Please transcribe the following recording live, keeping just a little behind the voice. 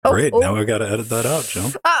Great. Now I got to edit that out, Joe.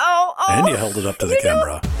 And you held it up to the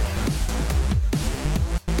camera.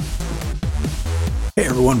 Hey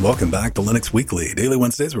everyone, welcome back to Linux Weekly, daily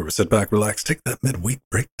Wednesdays where we sit back, relax, take that midweek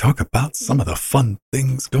break, talk about some of the fun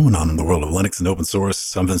things going on in the world of Linux and open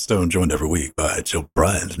source. I'm Vince Stone, joined every week by Joe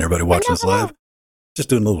Bryant and everybody watching us live. Just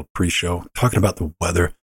doing a little pre-show, talking about the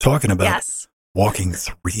weather, talking about walking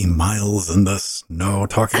 3 miles in the snow,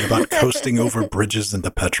 talking about coasting over bridges into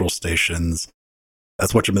petrol stations.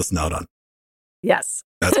 That's what you're missing out on. Yes.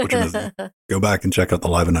 That's what you're missing. Go back and check out the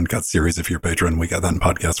live and uncut series if you're a patron. We got that in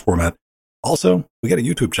podcast format. Also, we got a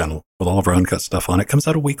YouTube channel with all of our uncut stuff on it. Comes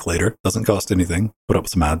out a week later. Doesn't cost anything. Put up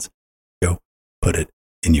some ads. Go put it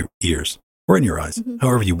in your ears or in your eyes,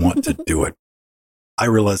 however you want to do it. I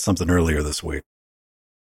realized something earlier this week.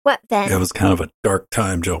 What then? It was kind of a dark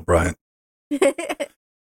time, Joe Bryant.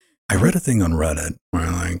 I read a thing on Reddit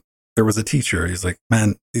where there was a teacher. He's like,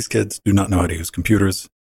 man, these kids do not know how to use computers.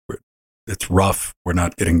 It's rough. We're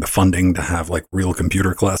not getting the funding to have like real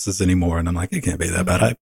computer classes anymore. And I'm like, it can't be that bad.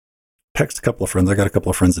 I text a couple of friends. I got a couple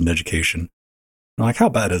of friends in education. I'm like, how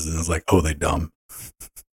bad is it? And it's like, oh, they dumb.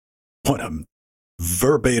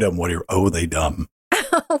 Verbatim, they dumb.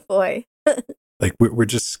 Oh, boy. Like, we're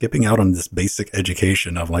just skipping out on this basic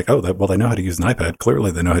education of like, they know how to use an iPad.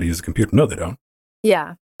 Clearly, they know how to use a computer. No, they don't.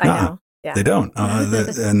 Yeah, I know. Yeah. They don't.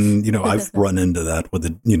 And, I've run into that with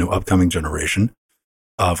the, upcoming generation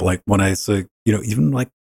of like, when I say, even like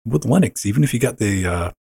with Linux, even if you got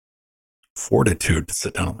the fortitude to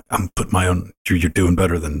sit down, I'm putting my own, you're doing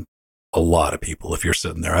better than a lot of people if you're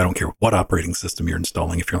sitting there. I don't care what operating system you're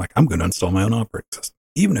installing. If you're like, I'm going to install my own operating system.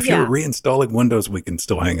 Even if you're reinstalling Windows, we can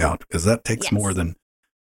still hang out because that takes more than.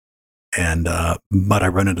 And, but I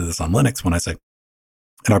run into this on Linux when I say,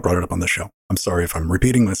 and I brought it up on the show. I'm sorry if I'm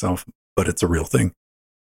repeating myself, but it's a real thing.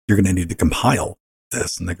 You're going to need to compile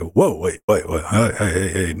this. And they go, whoa, wait,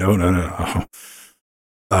 hey, no.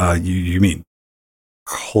 You mean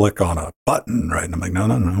click on a button, right? And I'm like, no,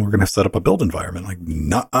 we're going to set up a build environment. Like,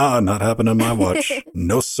 not happening on my watch.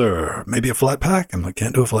 No, sir. Maybe a flat pack. I'm like,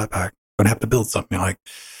 can't do a flat pack. Going to have to build something. You're like,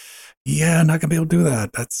 yeah, not going to be able to do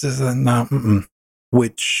that. That's just no.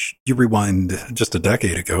 Which you rewind just a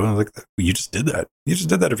decade ago. I was like, you just did that. You just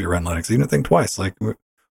did that if you ran Linux. You didn't think twice. Like,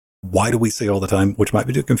 why do we say all the time, which might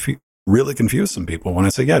be to really confuse some people when I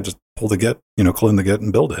say, just pull the Git, clone the Git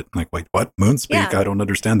and build it. I'm like, wait, what? Moonspeak? I don't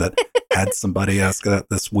understand that. Had somebody ask that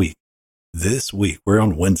this week. This week, we're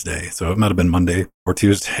on Wednesday, so it might have been Monday or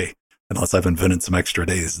Tuesday, unless I've invented some extra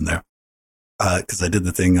days in there. Because I did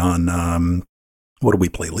the thing on, what do we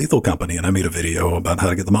play? Lethal Company, and I made a video about how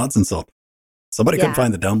to get the mods installed. Somebody couldn't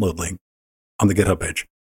find the download link on the GitHub page.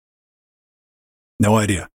 No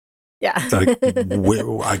idea. Yeah. It's like,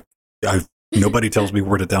 nobody tells me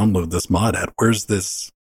where to download this mod at. Where's this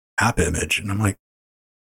app image? And I'm like,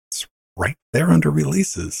 it's right there under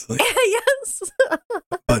releases. Like, yes.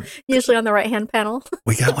 But usually on the right-hand panel.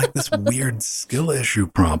 We got like this weird skill issue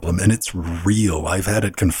problem, and it's real. I've had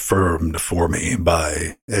it confirmed for me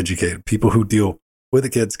by educated people who deal with the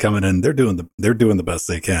kids coming in. They're doing the best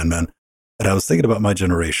they can, man. And I was thinking about my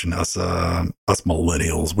generation, us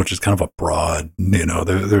millennials, which is kind of a broad,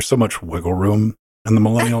 there's so much wiggle room in the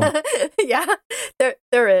millennial. Yeah,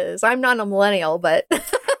 there is. I'm not a millennial, but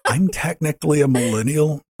I'm technically a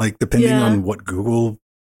millennial, like depending on what Google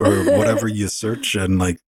or whatever you search, and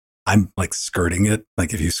like I'm like skirting it,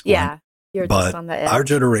 like if you squint. Yeah, you're just on the edge. Our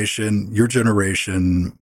generation, your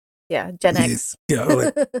generation, Gen X.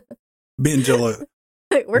 Like me and Jella,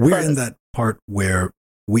 we're in that part where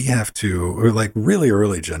we have to, or like really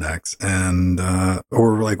early Gen X and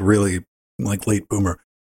or like really like late boomer,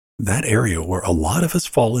 that area where a lot of us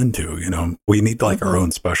fall into, we need like our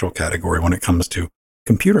own special category when it comes to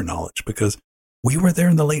computer knowledge, because we were there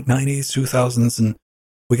in the late 90s, 2000s, and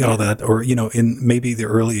we got all that, or, in maybe the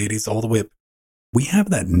early 80s, all the way up. We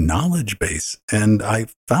have that knowledge base. And I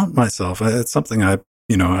found myself, it's something I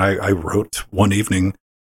wrote one evening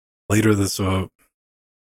later this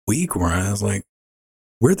week where I was like,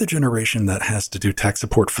 we're the generation that has to do tech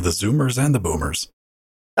support for the Zoomers and the Boomers.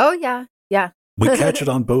 Oh, yeah. Yeah. We catch it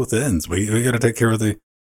on both ends. We got to take care of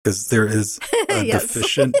because there is a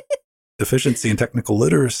deficiency in technical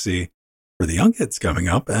literacy for the young kids coming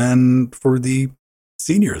up and for the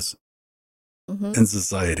seniors in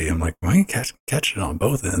society. I'm like, we catch it on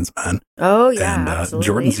both ends, man. Oh, yeah. And absolutely.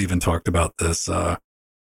 Jordan's even talked about this with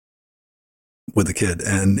the kid.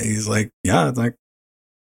 And he's like, it's like,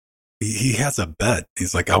 he has a bet.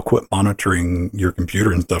 He's like, I'll quit monitoring your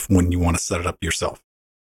computer and stuff when you want to set it up yourself.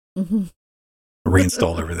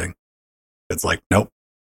 Reinstall everything. It's like, nope,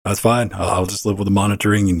 that's fine. I'll just live with the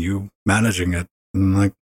monitoring and you managing it. And I'm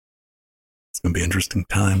like, It's going to be interesting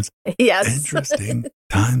times. Yes. Interesting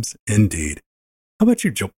times indeed. How about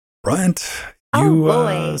you, Joe Bryant? Oh,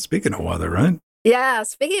 boy. Speaking of weather, right? Yeah,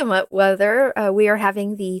 speaking of weather, we are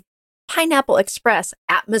having the Pineapple Express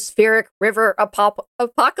atmospheric river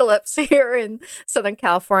apocalypse here in Southern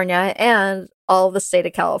California and all the state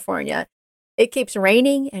of California. It keeps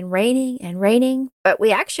raining and raining and raining, but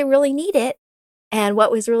we actually really need it. And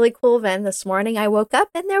what was really cool, then, this morning I woke up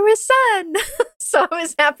and there was sun. So I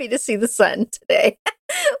was happy to see the sun today.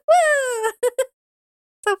 Woo!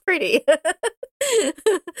 So pretty.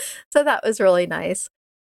 So that was really nice.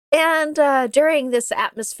 And during this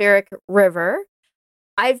atmospheric river,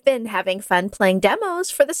 I've been having fun playing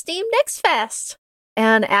demos for the Steam Next Fest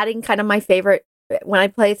and adding kind of my favorite. When I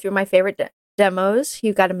play through my favorite demos,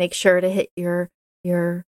 you got to make sure to hit your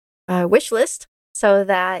wish list so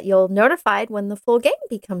that you'll notified when the full game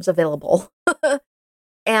becomes available.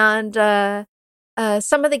 And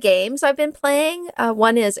some of the games I've been playing,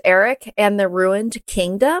 one is Eric and the Ruined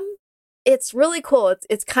Kingdom. It's really cool.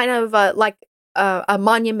 It's kind of like a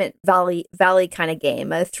Monument Valley kind of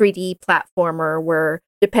game, a 3D platformer where,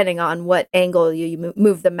 depending on what angle you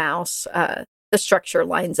move the mouse, the structure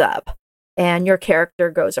lines up and your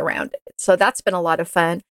character goes around it. So that's been a lot of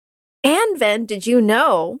fun. And then, did you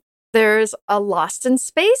know there's a Lost in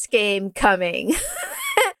Space game coming? And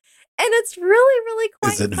it's really, really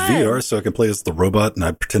quite fun. Is it VR so I can play as the robot and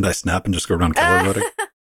I pretend I snap and just go around color coding?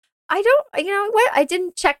 I don't, you know what? I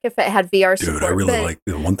didn't check if it had VR support. Dude, I really like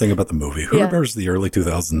the one thing about the movie. Who remembers the early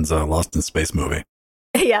 2000s Lost in Space movie?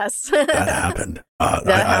 Yes. That happened.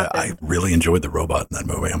 I really enjoyed the robot in that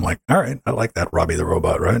movie. I'm like, all right, I like that Robbie the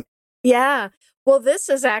robot, right? Yeah. Well, this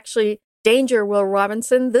is actually Danger, Will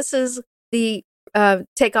Robinson. This is the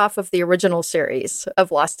takeoff of the original series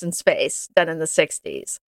of Lost in Space done in the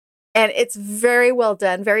 60s. And it's very well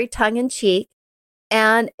done, very tongue-in-cheek.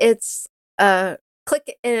 And it's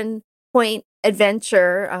click and point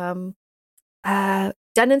adventure done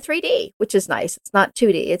in 3D, which is nice. It's not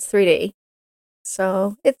 2D, it's 3D.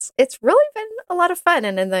 So it's really been a lot of fun.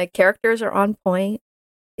 And then the characters are on point.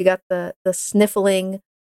 You got the sniffling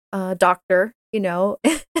doctor,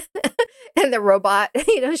 and the robot,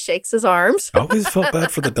 shakes his arms. I always felt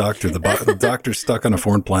bad for the doctor. The doctor's stuck on a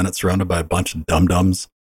foreign planet surrounded by a bunch of dum-dums.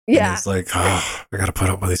 Yeah. And he's like, I got to put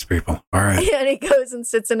up with these people. All right. And he goes and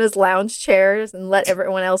sits in his lounge chairs and let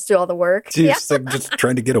everyone else do all the work. He's like just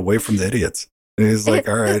trying to get away from the idiots. And he's like,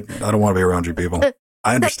 all right, I don't want to be around you people.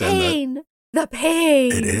 I understand that. The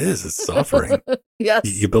pain. It is. It's suffering. Yes.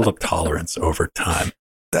 You build up tolerance over time.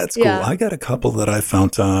 That's cool. Yeah. I got a couple that I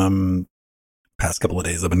found past couple of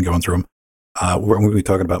days. I've been going through them. We're going to be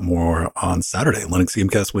talking about more on Saturday. Linux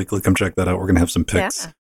Gamecast Weekly. Come check that out. We're going to have some picks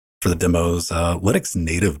for the demos. Linux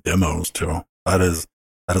native demos too. That is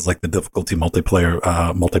like the difficulty multiplier,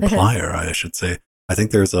 I should say. I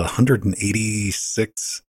think there's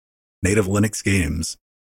 186 native Linux games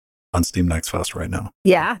on Steam Next Fest right now.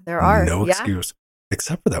 Yeah, there are. No excuse.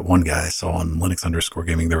 Except for that one guy I saw on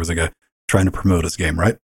Linux_gaming. There was a guy trying to promote his game,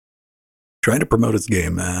 right? Trying to promote his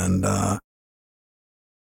game. And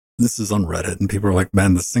this is on Reddit. And people are like,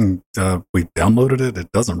 man, this thing, we downloaded it.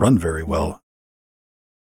 It doesn't run very well.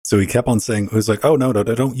 So he kept on saying, he was like, oh, no,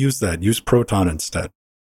 don't use that. Use Proton instead.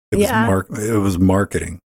 It was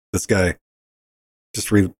marketing. This guy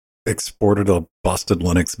just exported a busted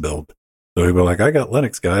Linux build. So he'd be like, I got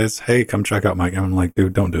Linux, guys. Hey, come check out my game. I'm like,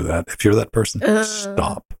 dude, don't do that. If you're that person,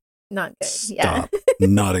 stop. Not good. Stop.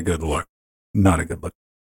 Not a good look. Not a good look.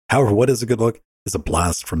 However, what is a good look is a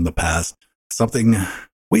blast from the past. Something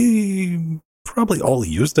we probably all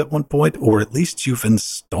used at one point, or at least you've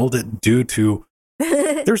installed it due to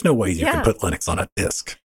there's no way you can put Linux on a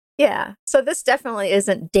disk. Yeah. So this definitely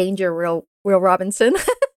isn't Danger, Will Robinson,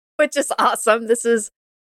 which is awesome. This is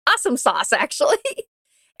awesome sauce, actually.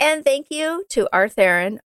 And thank you to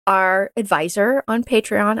Arthur, our advisor on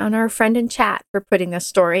Patreon, and our friend in chat for putting this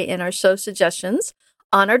story in our show suggestions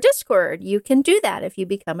on our Discord. You can do that if you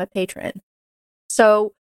become a patron.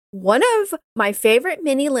 So one of my favorite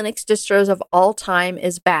mini Linux distros of all time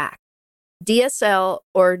is back. DSL,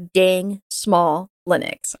 or Dang Small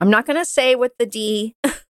Linux. I'm not going to say what the D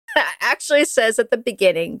actually says at the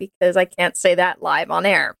beginning because I can't say that live on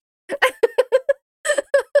air.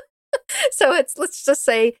 So let's just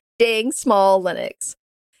say Dang Small Linux.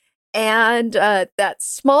 And that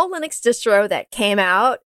small Linux distro that came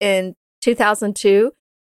out in 2002,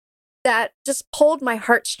 that just pulled my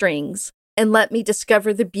heartstrings and let me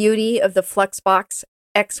discover the beauty of the Fluxbox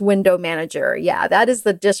X window manager. Yeah, that is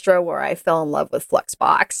the distro where I fell in love with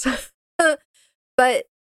Fluxbox. But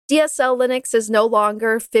DSL Linux is no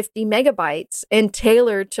longer 50 megabytes and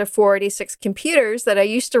tailored to 486 computers that I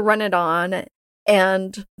used to run it on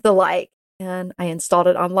and the like. And I installed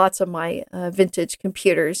it on lots of my vintage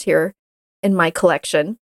computers here in my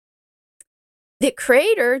collection. The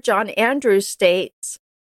creator, John Andrews, states,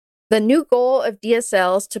 the new goal of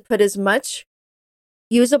DSL is to put as much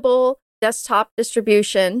usable desktop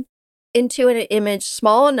distribution into an image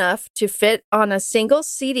small enough to fit on a single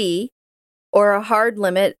CD or a hard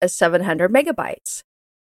limit of 700 megabytes.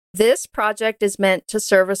 This project is meant to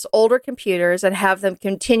service older computers and have them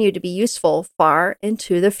continue to be useful far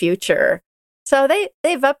into the future. So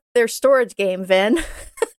they've upped their storage game, Vin.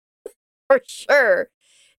 For sure.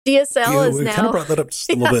 DSL is we now... kind of brought that up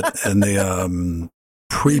just a little bit in the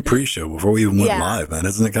pre-show before we even went live, man.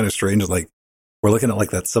 Isn't it kind of strange? Like, we're looking at like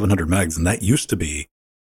that 700 megs, and that used to be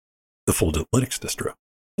the full Linux distro.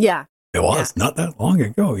 Yeah. It was not that long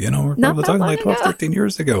ago, you know. We're talking like 12, 13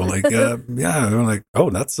 years ago. Like, we're like, oh,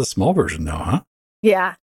 that's the small version now, huh?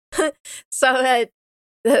 Yeah.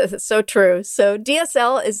 So true. So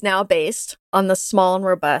DSL is now based on the small and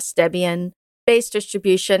robust Debian-based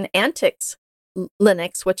distribution Antix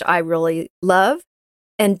Linux, which I really love.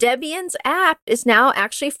 And Debian's app is now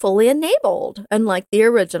actually fully enabled, unlike the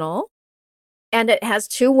original. And it has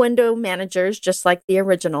 2 window managers, just like the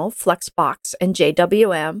original, Flexbox and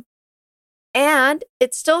JWM. And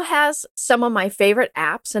it still has some of my favorite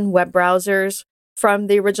apps and web browsers from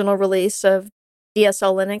the original release of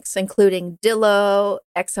DSL Linux, including Dillo,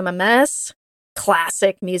 XMMS,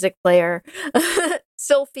 classic music player,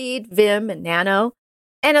 Sylpheed, Vim, and Nano.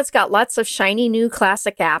 And it's got lots of shiny new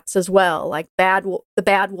classic apps as well, like the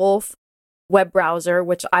Bad Wolf web browser,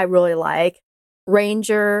 which I really like,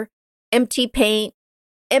 Ranger, MT Paint,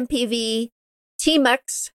 MPV,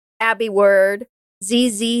 Tmux, Abbey Word,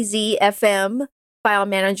 ZZZFM file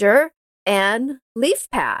manager, and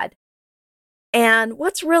LeafPad. And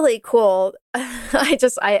what's really cool,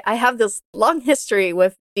 I have this long history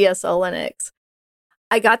with DSL Linux.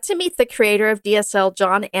 I got to meet the creator of DSL,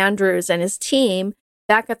 John Andrews, and his team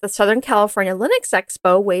back at the Southern California Linux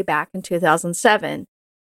Expo way back in 2007.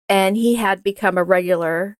 And he had become a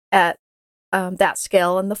regular at that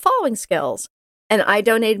scale and the following skills. And I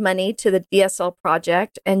donated money to the DSL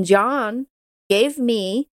project, and John gave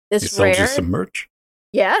me this rare... He sold you some merch?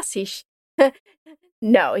 Yes,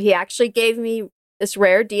 No, he actually gave me this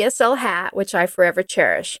rare DSL hat, which I forever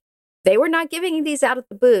cherish. They were not giving these out at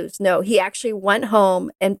the booths. No, he actually went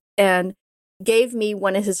home and gave me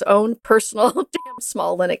one of his own personal damn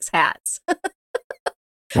small Linux hats.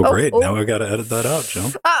 Well, great. Now I've got to edit that out,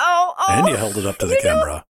 Joan. And you held it up to the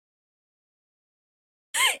camera.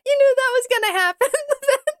 You knew that was going to happen.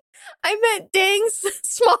 I meant dang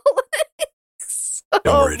small Linux.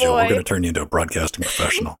 Don't worry, Joe. We're going to turn you into a broadcasting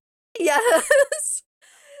professional. Yes.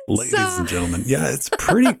 Ladies and gentlemen. Yeah, it's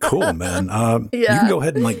pretty cool, man. You can go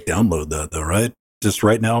ahead and download that though, right? Just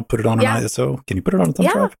right now, put it on an ISO. Can you put it on a thumb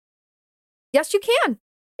drive? Yes, you can.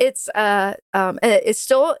 It's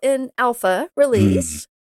still in alpha release,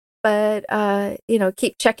 but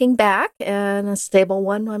keep checking back, and a stable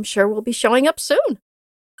one I'm sure will be showing up soon.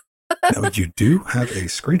 Now, you do have a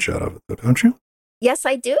screenshot of it, though, don't you? Yes,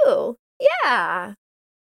 I do. Yeah.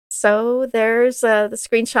 So there's the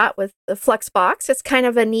screenshot with the Flexbox. It's kind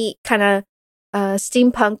of a neat kind of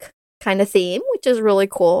steampunk kind of theme, which is really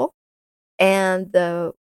cool. And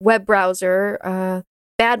the web browser,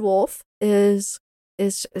 Bad Wolf, is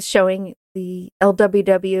showing the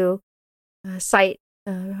LWW site,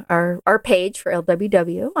 our page for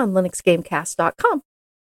LWW on linuxgamecast.com.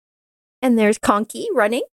 And there's Conky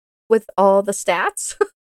running with all the stats.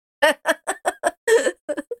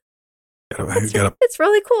 It's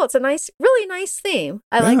really cool. It's a really nice theme.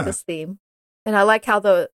 I like this theme. And I like how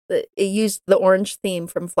it used the orange theme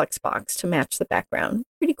from Flexbox to match the background.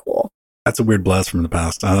 Pretty cool. That's a weird blast from the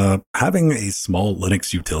past. Having a small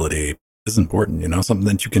Linux utility is important, something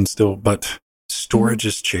that you can still, but storage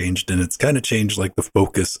has changed, and it's kind of changed the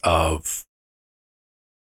focus of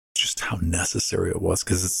just how necessary it was,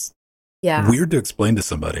 because it's weird to explain to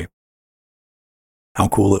somebody how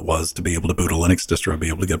cool it was to be able to boot a Linux distro, be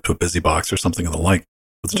able to get up to a busy box or something of the like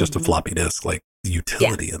with just a floppy disk. The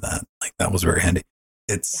utility of that, that was very handy.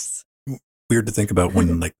 It's weird to think about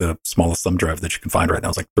when the smallest thumb drive that you can find right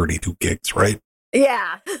now is 32 gigs, right?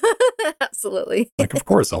 Yeah, absolutely. Of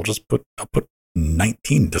course, I'll put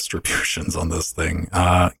 19 distributions on this thing.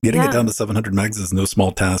 Getting it down to 700 megs is no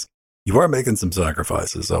small task. You are making some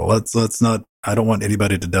sacrifices, so let's not. I don't want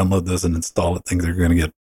anybody to download this and install it thinking they're going to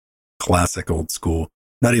get classic old school.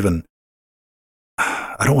 Not even.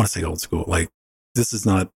 I don't want to say old school. This is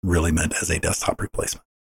not really meant as a desktop replacement.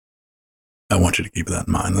 I want you to keep that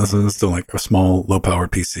in mind. This is still like a small,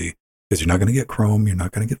 low-powered PC because you're not going to get Chrome. You're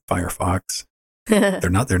not going to get Firefox. They're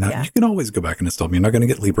not. Yeah. You can always go back and install them. You're not going to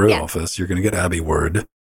get LibreOffice. You're going to get Abbey Word.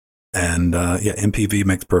 And MPV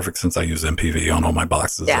makes perfect sense. I use MPV on all my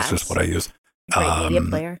boxes. That's just what I use. Great media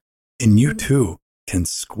player. And you too can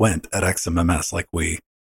squint at XMMS like we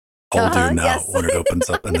all do now when it opens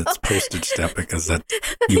up and it's postage stamp because that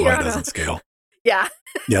UI doesn't scale. Yeah.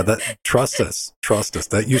 Yeah, trust us.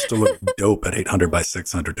 That used to look dope at 800 by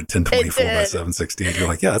 600 to 1024 by 768. You're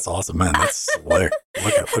like, yeah, that's awesome, man. That's slick.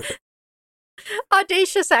 Look at.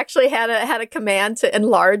 Audacious actually had a command to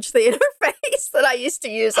enlarge the interface that I used to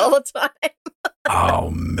use all the time.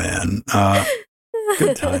 Oh, man.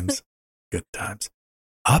 Good times. Good times.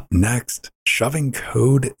 Up next, shoving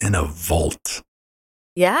code in a vault.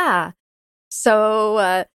 Yeah.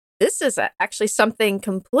 So this is actually something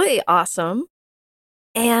completely awesome.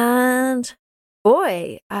 And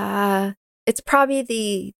boy, it's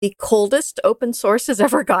probably the coldest open source has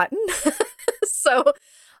ever gotten. So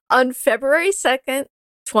on February 2nd,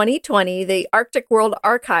 2020, the Arctic World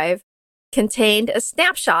Archive contained a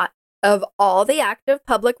snapshot of all the active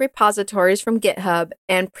public repositories from GitHub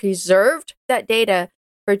and preserved that data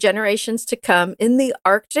for generations to come in the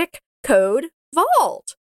Arctic Code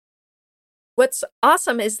Vault. What's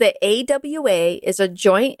awesome is that AWA is a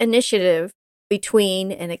joint initiative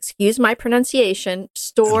between, and excuse my pronunciation,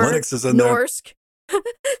 Store Norsk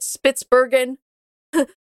Spitsbergen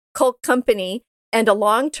Coal Company and a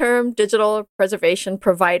long-term digital preservation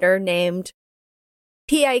provider named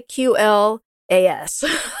PiQLAS.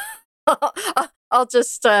 I'll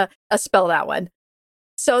just spell that one.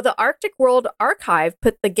 So the Arctic World Archive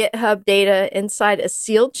put the GitHub data inside a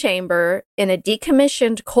sealed chamber in a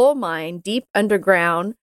decommissioned coal mine deep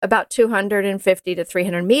underground, about 250 to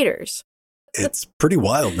 300 meters. It's pretty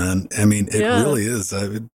wild, man. I mean, it really is.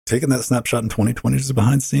 I've taken that snapshot in 2020, just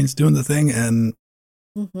behind the scenes doing the thing, and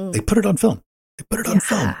they put it on film. They put it on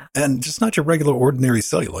film. And just not your regular, ordinary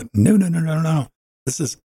celluloid. No. This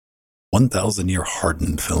is 1,000-year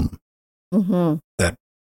hardened film that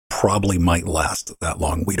probably might last that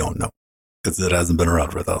long. We don't know because it hasn't been around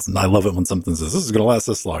for 1,000. I love it when something says, this is going to last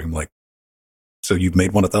this long. I'm like, so you've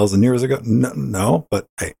made one 1,000 years ago? No, but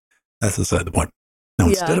hey, that's beside the point. Now,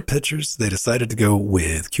 instead of pictures, they decided to go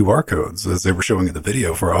with QR codes, as they were showing in the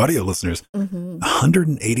video for our audio listeners.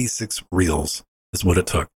 186 reels is what it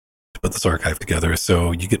took to put this archive together.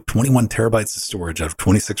 So you get 21 terabytes of storage out of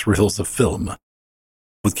 26 reels of film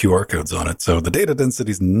with QR codes on it. So the data density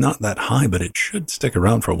is not that high, but it should stick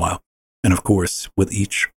around for a while. And of course, with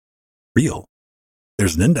each reel,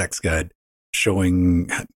 there's an index guide showing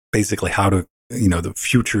basically how to, the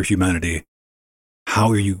future humanity,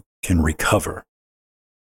 how you can recover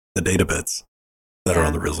the data bits that are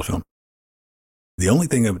on the reels of film. The only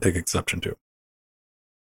thing I would take exception to,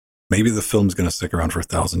 maybe the film's going to stick around for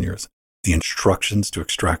 1,000 years. The instructions to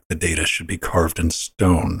extract the data should be carved in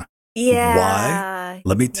stone. Yeah. Why?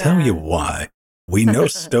 Let me tell you why. We know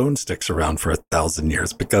stone sticks around for 1,000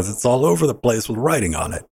 years because it's all over the place with writing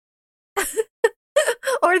on it.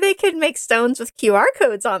 Or they could make stones with QR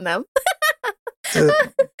codes on them. No.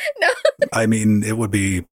 I mean, it would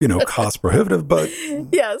be, cost prohibitive, but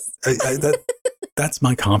yes, that's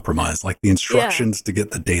my compromise. Like the instructions to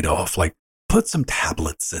get the data off, like put some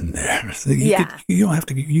tablets in there. You don't have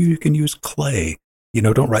to. You can use clay.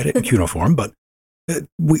 Don't write it in cuneiform, but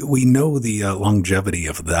we know the longevity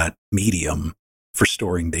of that medium for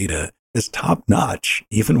storing data is top notch,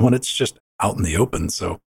 even when it's just out in the open.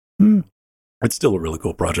 So it's still a really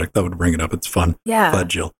cool project. I would bring it up. It's fun. Yeah, glad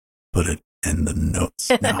Jill put it in the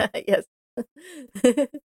notes. Now. Yes.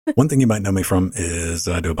 One thing you might know me from is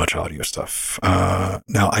I do a bunch of audio stuff.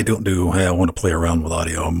 Now, I don't do, hey, I want to play around with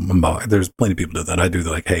audio. There's plenty of people do that. I do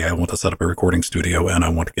hey, I want to set up a recording studio and I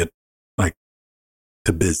want to get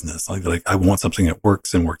to business. Like I want something that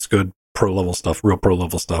works and works good. Pro level stuff, real pro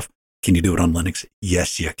level stuff. Can you do it on Linux?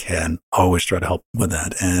 Yes, you can. Always try to help with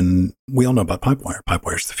that. And we all know about PipeWire.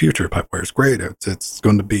 PipeWire's the future. PipeWire's great. It's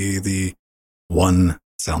going to be the one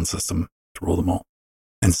sound system to rule them all.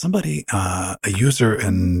 And somebody, a user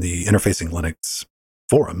in the Interfacing Linux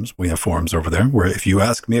forums, we have forums over there, where if you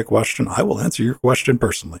ask me a question, I will answer your question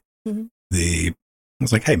personally. I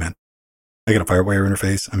was like, hey, man, I got a FireWire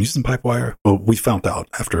interface. I'm using PipeWire. Well, we found out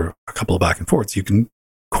after a couple of back and forths,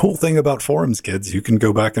 cool thing about forums, kids, you can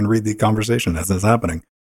go back and read the conversation as it's happening.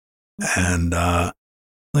 And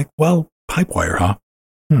PipeWire, huh?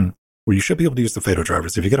 Well, you should be able to use the FATO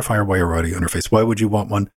drivers. If you get a FireWire audio interface, why would you want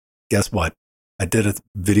one? Guess what? I did a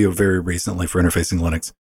video very recently for Interfacing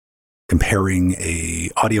Linux comparing a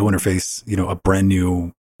audio interface, a brand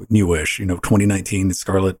newish, 2019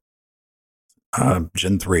 Scarlett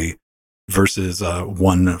Gen 3 versus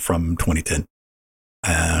one from 2010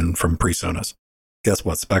 and from PreSonus. Guess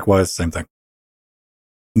what? Spec-wise, same thing.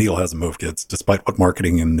 Needle hasn't moved, kids, despite what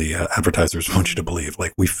marketing and the advertisers want you to believe.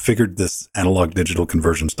 Like, we figured this analog digital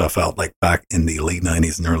conversion stuff out like back in the late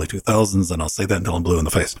 90s and early 2000s, and I'll say that until I'm blue in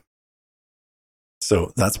the face.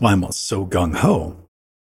 So that's why I'm so gung-ho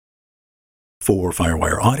for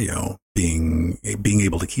FireWire audio being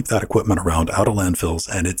able to keep that equipment around out of landfills,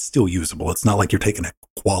 and it's still usable. It's not like you're taking a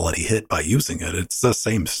quality hit by using it. It's the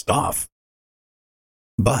same stuff.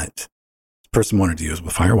 But person wanted to use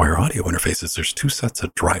with FireWire audio interfaces, there's two sets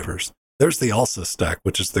of drivers. There's the ALSA stack,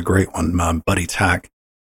 which is the great one. Buddy Tack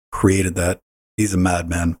created that. He's a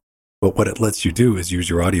madman. But what it lets you do is use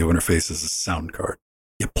your audio interface as a sound card.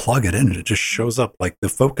 You plug it in and it just shows up like the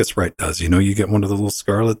Focusrite does. You know, you get one of the little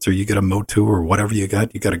Scarlets or you get a Motu or whatever you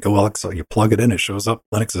got a Go Alexa, you plug it in, it shows up.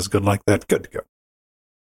 Linux is good like that. Good to go.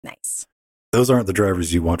 Nice. Those aren't the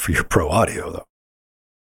drivers you want for your pro audio, though.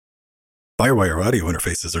 FireWire audio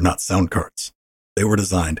interfaces are not sound cards. They were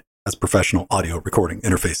designed as professional audio recording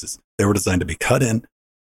interfaces. They were designed to be cut in,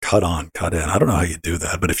 cut on, cut in. I don't know how you do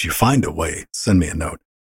that, but if you find a way, send me a note.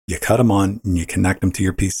 You cut them on and you connect them to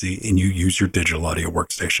your PC and you use your digital audio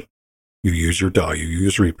workstation. You use your DAW, you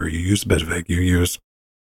use Reaper, you use Bitwig, you use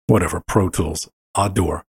whatever, Pro Tools,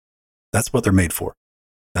 Audur. That's what they're made for.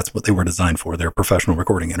 That's what they were designed for. They're professional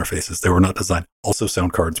recording interfaces. They were not designed, also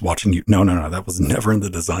sound cards watching you. No, that was never in the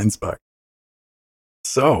design spec.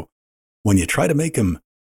 So when you try to make them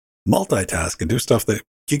multitask and do stuff that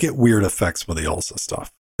you get weird effects with the ALSA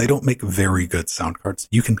stuff, they don't make very good sound cards.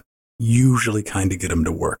 You can usually kind of get them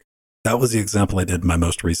to work. That was the example I did in my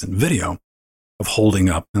most recent video of holding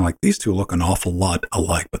up and like these two look an awful lot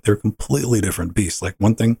alike, but they're completely different beasts. Like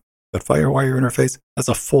one thing, that FireWire interface has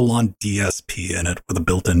a full-on DSP in it with a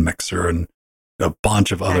built-in mixer and a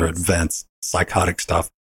bunch of other advanced psychotic stuff.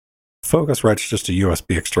 Focusrite's just a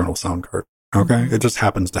USB external sound card. Okay, it just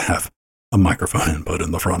happens to have a microphone input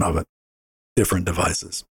in the front of it. Different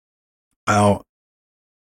devices. Now,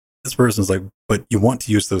 this person's like, but you want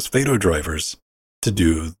to use those FADO drivers to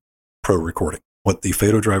do pro recording. What the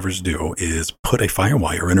FADO drivers do is put a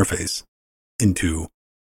FireWire interface into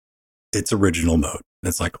its original mode.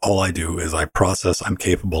 It's like all I do is I process, I'm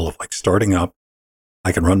capable of like starting up,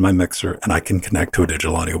 I can run my mixer, and I can connect to a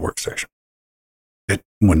digital audio workstation.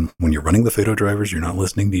 When you're running the FADO drivers, you're not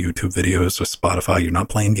listening to YouTube videos or Spotify, you're not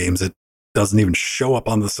playing games, it doesn't even show up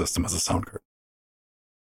on the system as a sound card.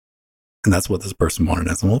 And that's what this person wanted.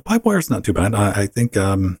 And I said, well, PipeWire's not too bad. I think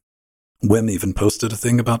Wim even posted a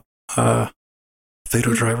thing about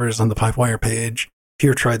FADO drivers on the PipeWire page.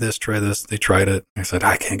 Here, try this. They tried it. I said,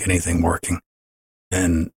 I can't get anything working.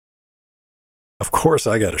 And of course,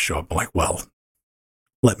 I got to show up. I'm like, well,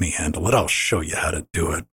 let me handle it. I'll show you how to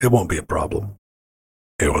do it. It won't be a problem.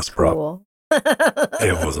 It was a problem. Cool.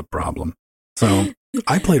 It was a problem. So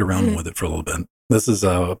I played around with it for a little bit. This is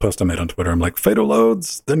a post I made on Twitter. I'm like, FADO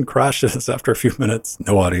loads, then crashes after a few minutes.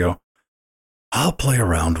 No audio. I'll play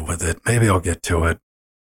around with it. Maybe I'll get to it.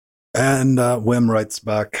 And Wim writes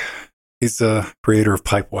back. He's a creator of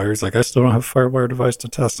PipeWire. He's like, I still don't have a FireWire device to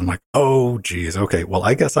test. I'm like, oh, geez. Okay, well,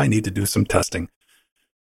 I guess I need to do some testing.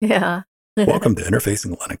 Yeah. Welcome to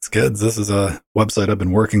Interfacing Linux, kids. This is a website I've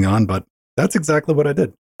been working on, but that's exactly what I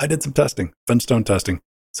did. I did some testing, Finstone testing.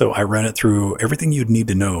 So I ran it through everything you'd need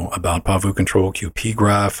to know about Pavu Control, QP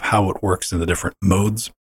Graph, how it works in the different modes.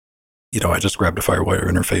 You know, I just grabbed a FireWire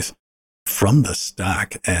interface from the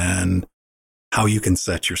stack and how you can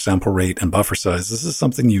set your sample rate and buffer size. This is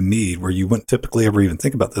something you need where you wouldn't typically ever even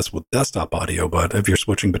think about this with desktop audio, but if you're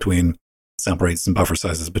switching between sample rates and buffer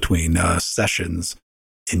sizes between sessions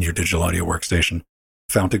in your digital audio workstation,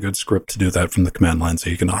 found a good script to do that from the command line so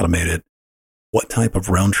you can automate it. What type of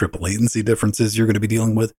round-trip latency latencies you're going to be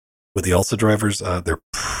dealing with the ALSA drivers, they're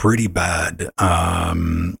pretty bad.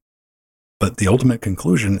 But the ultimate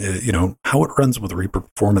conclusion is, you know, how it runs with Reaper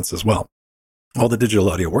performance as well. All the digital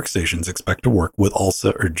audio workstations expect to work with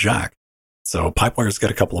ALSA or Jack. So PipeWire's got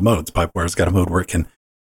a couple of modes. PipeWire's got a mode where it can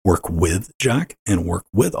work with Jack and work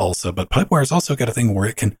with ALSA, but PipeWire's also got a thing where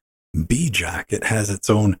it can be Jack. It has its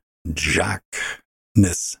own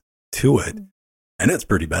Jackness to it. And it's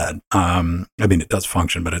pretty bad. I mean, it does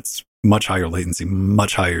function, but it's much higher latency,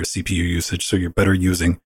 much higher CPU usage. So you're better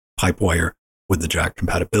using PipeWire with the Jack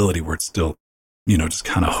compatibility where it's still, you know, just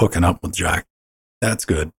kind of hooking up with Jack. That's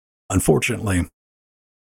good. Unfortunately,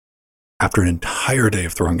 after an entire day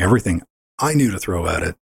of throwing everything I knew to throw at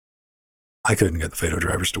it, I couldn't get the FADO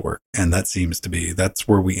drivers to work. And that seems to be, that's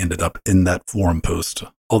where we ended up in that forum post.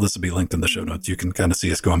 All this will be linked in the show notes. You can kind of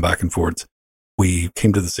see us going back and forth. We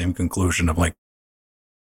came to the same conclusion of like,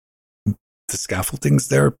 the scaffolding's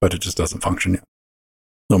there, but it just doesn't function yet.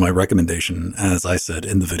 So my recommendation, as I said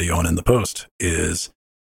in the video and in the post, is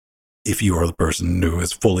if you are the person who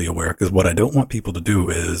is fully aware, because what I don't want people to do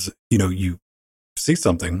is, you see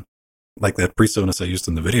something like that PreSonus I used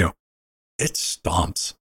in the video, it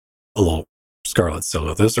stomps a little Scarlett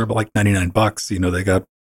Solo. Those are like $99. They got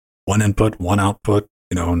one input, one output,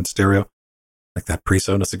 in stereo. Like that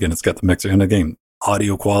PreSonus, again, it's got the mixer. And again,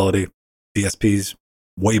 audio quality, DSP's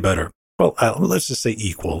way better. Well, let's just say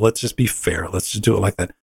equal. Let's just be fair. Let's just do it like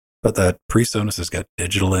that. But that PreSonus has got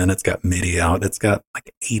digital in, it's got MIDI out, it's got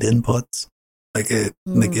like 8 inputs.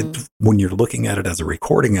 When you're looking at it as a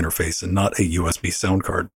recording interface and not a USB sound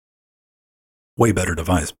card, way better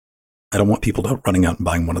device. I don't want people running out and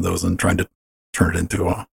buying one of those and trying to turn it into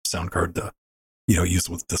a sound card to, use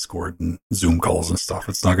with Discord and Zoom calls and stuff.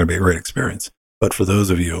 It's not going to be a great experience. But for those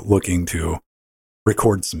of you looking to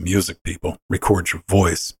record some music, people, record your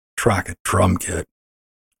voice, track a drum kit,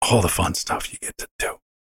 all the fun stuff you get to do.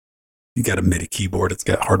 You got a MIDI keyboard. It's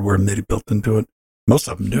got hardware MIDI built into it. Most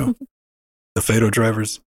of them do. The Fado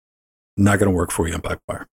drivers, not going to work for you on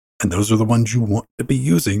PipeWire. And those are the ones you want to be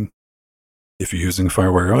using if you're using a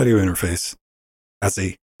FireWire audio interface as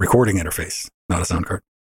a recording interface, not a sound card.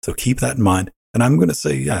 So keep that in mind. And I'm going to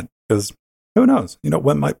say, yeah, because who knows?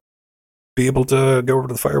 One might be able to go over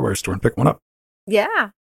to the FireWire store and pick one up.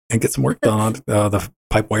 Yeah. And get some work done on it. The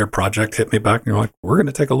PipeWire project hit me back and you're like, we're going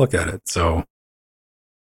to take a look at it. So,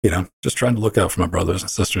 just trying to look out for my brothers and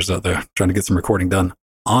sisters out there, trying to get some recording done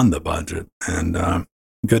on the budget. And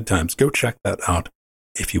good times. Go check that out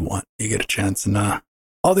if you want. You get a chance. And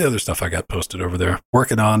all the other stuff I got posted over there.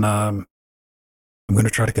 Working on, I'm going to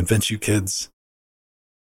try to convince you kids.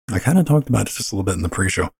 I kind of talked about it just a little bit in the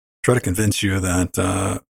pre-show. Try to convince you that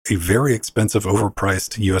a very expensive,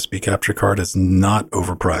 overpriced USB capture card is not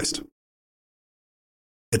overpriced.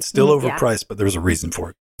 It's still overpriced, but there's a reason for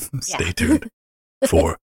it. Stay tuned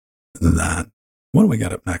for that. What do we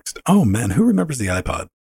got up next? Oh, man, who remembers the iPod?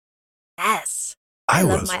 Yes. I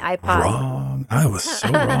love was my iPod. wrong. I was so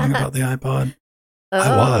wrong about the iPod.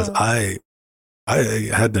 Oh. I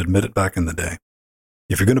had to admit it back in the day.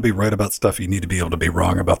 If you're going to be right about stuff, you need to be able to be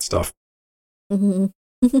wrong about stuff.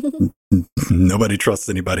 Mm-hmm. Nobody trusts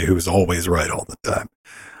anybody who's always right all the time.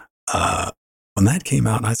 When that came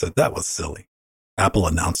out, I said, that was silly. Apple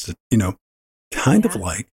announced it, kind of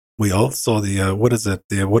like we all saw the, what is it?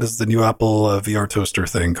 What is the new Apple VR toaster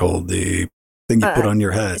thing called? The thing you put on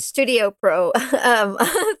your head. Studio Pro.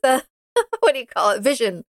 What do you call it?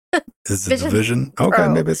 Vision. Is it the Vision? Okay,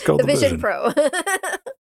 maybe it's called the Vision Pro.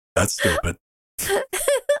 That's stupid.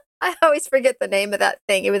 I always forget the name of that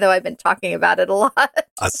thing, even though I've been talking about it a lot.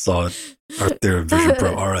 I saw it right there, Vision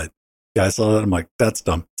Pro. All right. Yeah, I saw that. I'm like, that's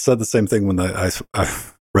dumb. Said the same thing when I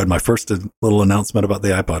read my first little announcement about the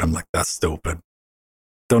iPod. I'm like, that's stupid.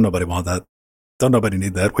 Don't nobody want that. Don't nobody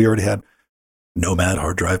need that. We already had Nomad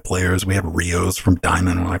hard drive players. We have Rios from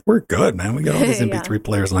Diamond. We're like, we're good, man. We got all these MP3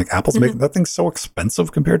 players. And like, Apple's making that thing so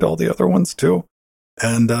expensive compared to all the other ones, too.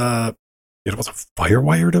 And it was a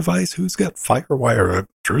FireWire device. Who's got FireWire?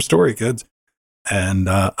 True story, kids. And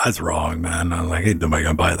I was wrong, man. I was like, hey, nobody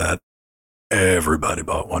gonna buy that. Everybody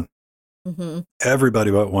bought one. Mm-hmm.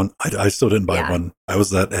 Everybody bought one. I still didn't buy one. I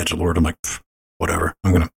was that edgelord. I'm like, whatever.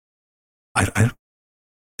 I'm gonna.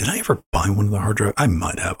 Did I ever buy one of the hard drive? I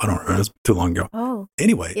might have. I don't remember. It was too long ago. Oh.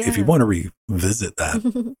 Anyway, if you want to revisit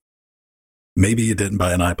that, maybe you didn't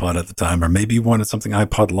buy an iPod at the time, or maybe you wanted something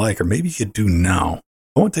iPod-like, or maybe you do now.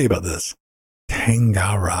 I want to tell you about this.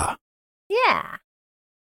 Tangara. Yeah.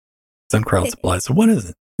 It's on Crowd Supply. So what is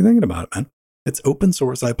it? You're thinking about it, man. It's open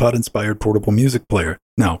source iPod-inspired portable music player.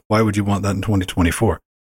 Now, why would you want that in 2024?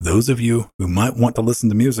 Those of you who might want to listen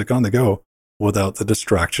to music on the go without the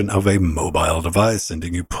distraction of a mobile device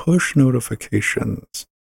sending you push notifications.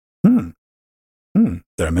 Did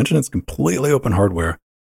I mention it's completely open hardware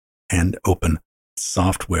and open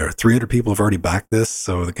software? 300 people have already backed this,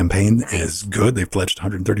 so the campaign is good. They've pledged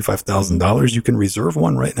 $135,000. You can reserve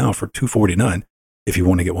one right now for $249 if you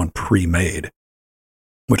want to get one pre-made,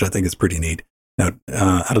 which I think is pretty neat. Now,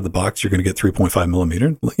 out of the box, you're going to get 3.5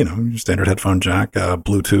 millimeter, your standard headphone jack,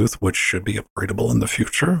 Bluetooth, which should be upgradable in the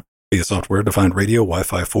future, via software-defined radio,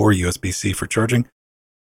 Wi-Fi 4, USB-C for charging.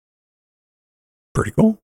 Pretty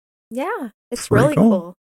cool. Yeah, it's Pretty really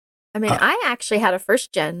cool. I mean, I actually had a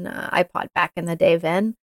first-gen iPod back in the day,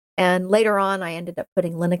 Vin, and later on, I ended up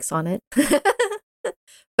putting Linux on it.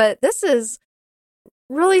 But this is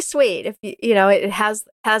really sweet. If it has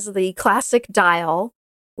the classic dial,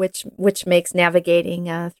 which makes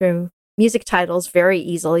navigating through music titles very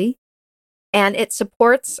easily, and it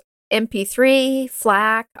supports MP3,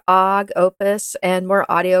 FLAC, OGG, Opus, and more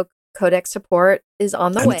audio codec support is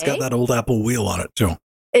on the way. It's got that old Apple wheel on it, too.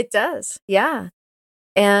 It does, yeah.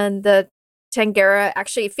 And the Tangara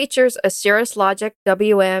actually features a Cirrus Logic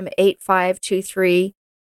WM8523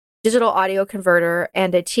 digital audio converter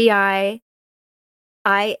and a TI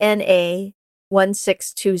INA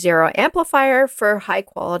 1620 amplifier for high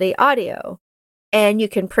quality audio. And you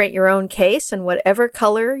can print your own case in whatever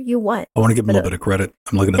color you want. I want to give them a little bit of credit.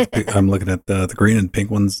 I'm looking at the green and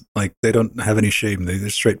pink ones. Like, they don't have any shape. They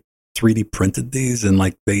just straight 3D printed these, and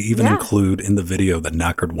like they even include in the video the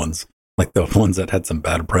knackered ones, like the ones that had some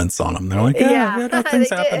bad prints on them. They're like, things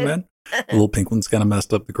happen, man. The little pink one's kind of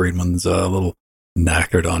messed up. The green one's a little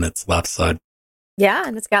knackered on its left side. Yeah,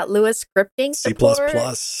 and it's got Lewis scripting support.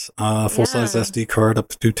 C++, full-size SD card up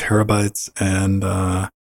to 2 terabytes, and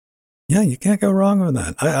yeah, you can't go wrong with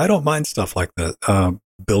that. I don't mind stuff like that.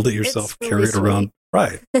 Build it yourself, really carry it around.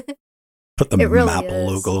 Right. Put the map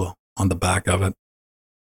logo on the back of it.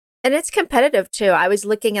 And it's competitive, too. I was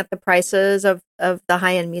looking at the prices of the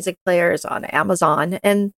high-end music players on Amazon,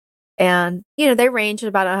 and they range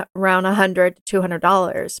about around $100 to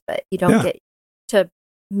 $200, but you don't get to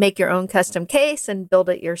make your own custom case and build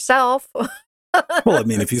it yourself. Well, I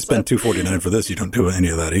mean, if you spend $249 for this, you don't do any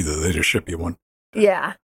of that either. They just ship you one.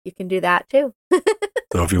 Yeah, you can do that too.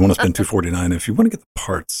 So if you want to spend $249, if you want to get the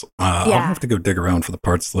parts, I'll have to go dig around for the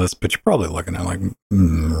parts list, but you're probably looking at like,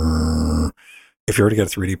 if you already got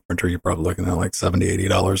a 3D printer, you're probably looking at like $70,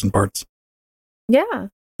 $80 in parts. Yeah.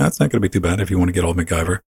 That's not going to be too bad if you want to get old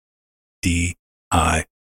MacGyver.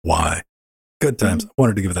 DIY. Good times. I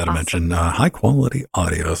wanted to give that a mention. High quality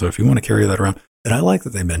audio. So if you want to carry that around, and I like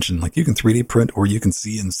that they mentioned like you can 3D print or you can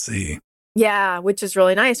CNC. Yeah, which is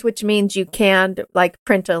really nice, which means you can like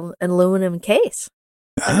print an aluminum case.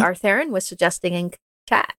 As Artherin was suggesting in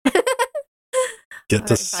chat. Get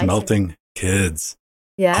to smelting, kids.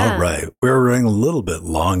 Yeah. All right. We're running a little bit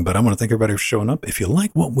long, but I want to thank everybody for showing up. If you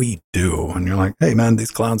like what we do and you're like, hey, man,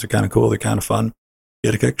 these clowns are kind of cool. They're kind of fun.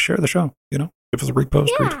 Get a kick, share the show. Give us a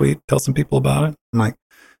repost, retweet, tell some people about it. I'm like,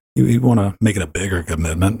 you want to make it a bigger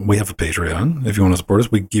commitment. We have a Patreon. If you want to support us,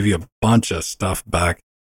 we give you a bunch of stuff back.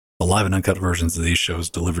 The live and uncut versions of these shows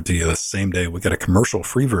delivered to you the same day. We got a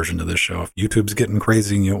commercial-free version of this show. If YouTube's getting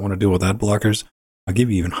crazy and you don't want to deal with ad blockers, I'll give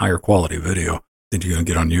you even higher quality video than you're going to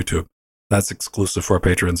get on YouTube. That's exclusive for our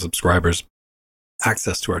Patreon subscribers.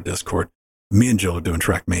 Access to our Discord. Me and Jill are doing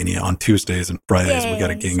Trackmania on Tuesdays and Fridays. We got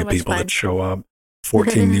a gang of people that show up.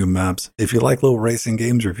 14 new maps. If you like little racing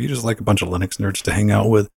games, or if you just like a bunch of Linux nerds to hang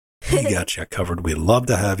out with, we got you covered. We'd love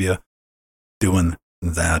to have you doing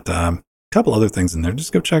that. Couple other things in there.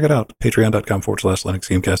 Just go check it out. Patreon.com/Linux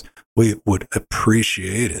Gamecast. We would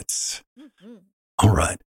appreciate it. Mm-hmm. All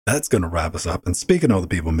right. That's going to wrap us up. And speaking of the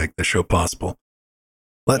people who make the show possible,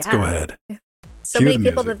 let's go ahead. So many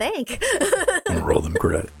people to thank. And roll them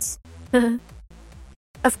credits.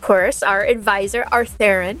 Of course, our advisor,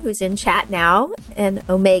 Artherin, who's in chat now, and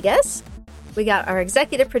Omegas. We got our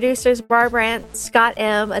executive producers, Barbrandt, Scott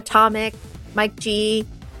M, Atomic, Mike G,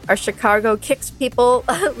 our Chicago Kicks people,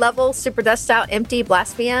 Level, Super Dust Out, Empty,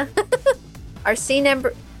 Blasphemia. Our sea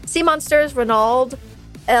monsters, Ronald,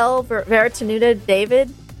 L, Veritanuda,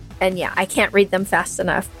 David. And yeah, I can't read them fast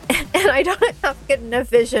enough. And I don't have good enough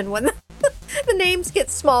vision when the names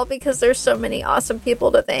get small because there's so many awesome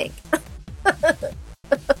people to thank.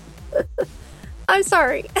 I'm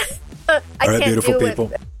sorry. I can't beautiful do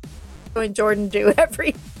people. What Jordan do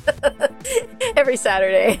every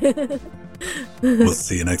Saturday. We'll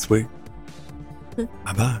see you next week.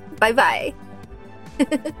 Bye-bye. Bye-bye.